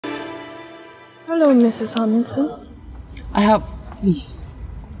Hello, Mrs. Hamilton. I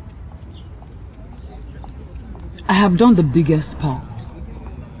have done the biggest part.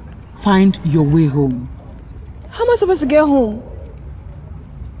 Find your way home. How am I supposed to get home?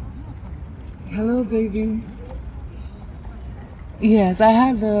 Hello, baby. Yes, I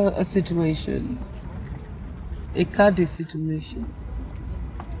have a situation. A Kadi situation.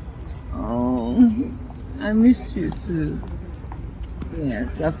 Oh, I miss you too.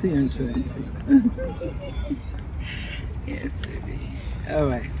 Yes, I'll see you in 20. Yes, baby. All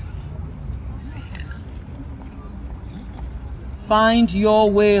right. See ya. Find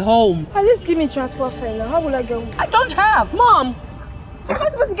your way home. At least give me transport fare now. How will I get home? I don't have. Mom! How am I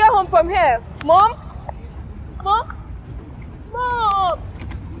supposed to get home from here? Mom? Mom? Mom!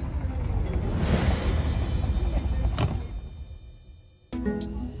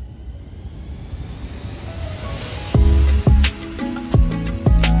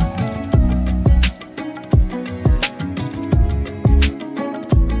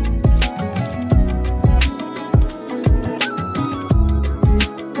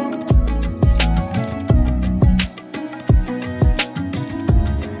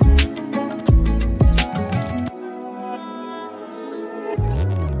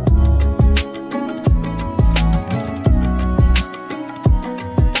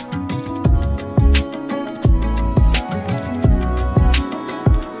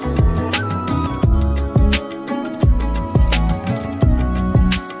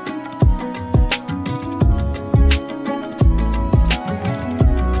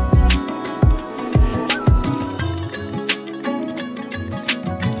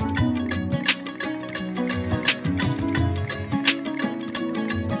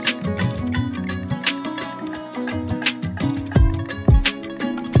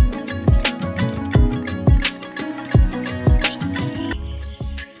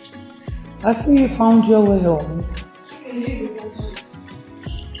 I see you found your way home.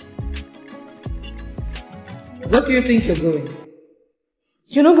 Where do you think you're going?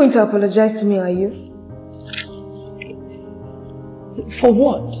 You're not going to apologize to me, are you? For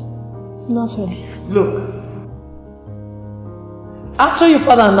what? Nothing. Look. After your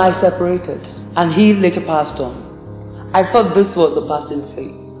father and I separated, and he later passed on, I thought this was a passing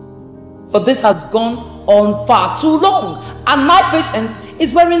phase. But this has gone on far too long, and my patience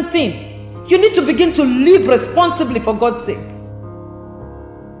is wearing thin. You need to begin to live responsibly, for God's sake.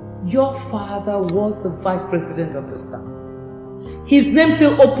 Your father was the vice president of this town. His name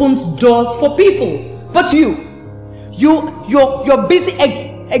still opens doors for people. But you're busy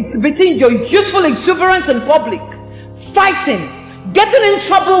exhibiting your youthful exuberance in public, fighting, getting in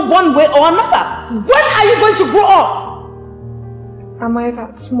trouble one way or another. When are you going to grow up? Am I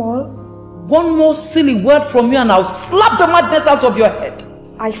that small? One more silly word from you and I'll slap the madness out of your head.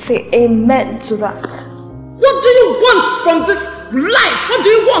 I say amen to that. What do you want from this life? What do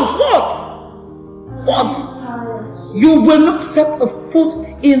you want? What? You will not step a foot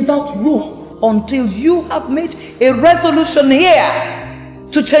in that room until you have made a resolution here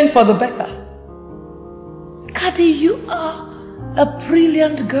to change for the better. Kadi, you are a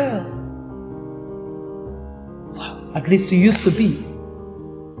brilliant girl. Well, at least you used to be.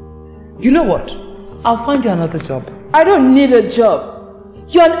 You know what? I'll find you another job. I don't need a job.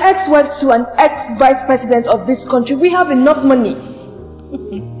 You're an ex-wife to an ex-vice president of this country. We have enough money.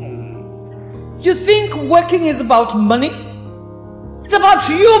 You think working is about money? It's about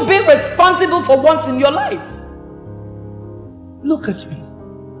you being responsible for once in your life. Look at me.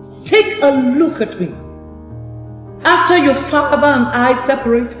 Take a look at me. After your father and I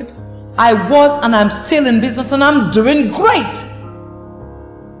separated, I was and I'm still in business and I'm doing great.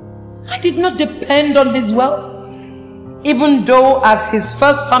 I did not depend on his wealth. Even though as his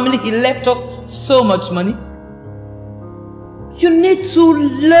first family he left us so much money. You need to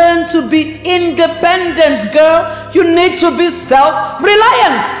learn to be independent, girl. You need to be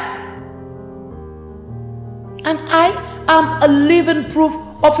self-reliant. And I am a living proof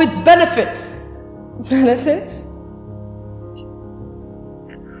of its benefits. Benefits?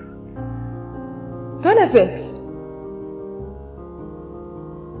 Benefits?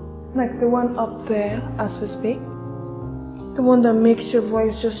 Like the one up there as we speak? The one that makes your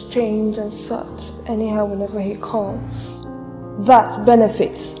voice just change and soft anyhow whenever he calls. That's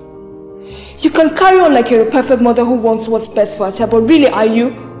benefits. You can carry on like you're a perfect mother who wants what's best for her child, but really are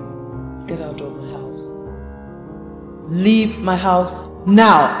you? Get out of my house. Leave my house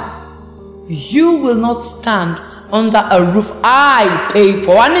now. You will not stand under a roof I pay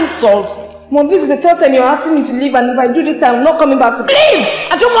for and insult me. Mom, this is the third time you're asking me to leave, and if I do this time, I'm not coming back to leave!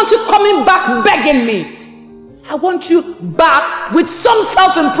 I don't want you coming back begging me. I want you back with some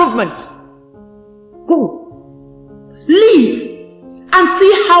self-improvement. Go. Leave and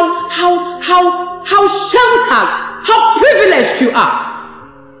see how sheltered, how privileged you are.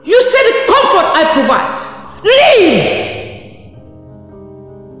 You say the comfort I provide. Leave!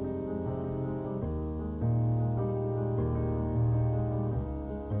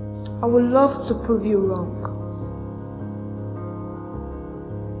 I would love to prove you wrong.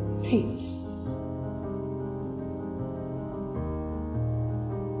 Please.